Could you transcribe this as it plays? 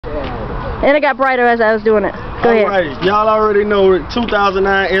And it got brighter as I was doing it. Go ahead. Alright, y'all already know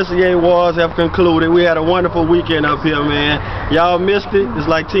 2009 SEA Awards have concluded. We had a wonderful weekend up here, man. Y'all missed it. It's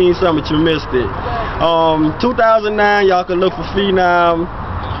like Teen Summit, you missed it. 2009, y'all can look for Phenomm,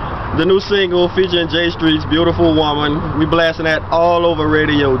 the new single featuring J Street's Beautiful Woman. We blasting that all over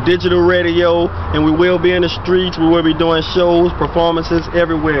radio, digital radio, and we will be in the streets. We will be doing shows, performances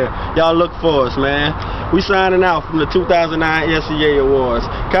everywhere. Y'all look for us, man. We signing out from the 2009 SEA Awards.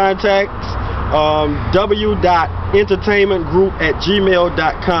 Contacts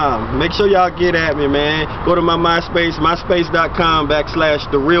w.entertainmentgroup@gmail.com. Make sure y'all get at me, man. Go to my MySpace,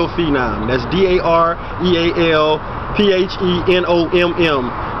 myspace.com/TheRealPhenomm. That's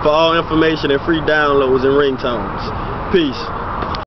DAREALPHENOMM for all information and free downloads and ringtones. Peace.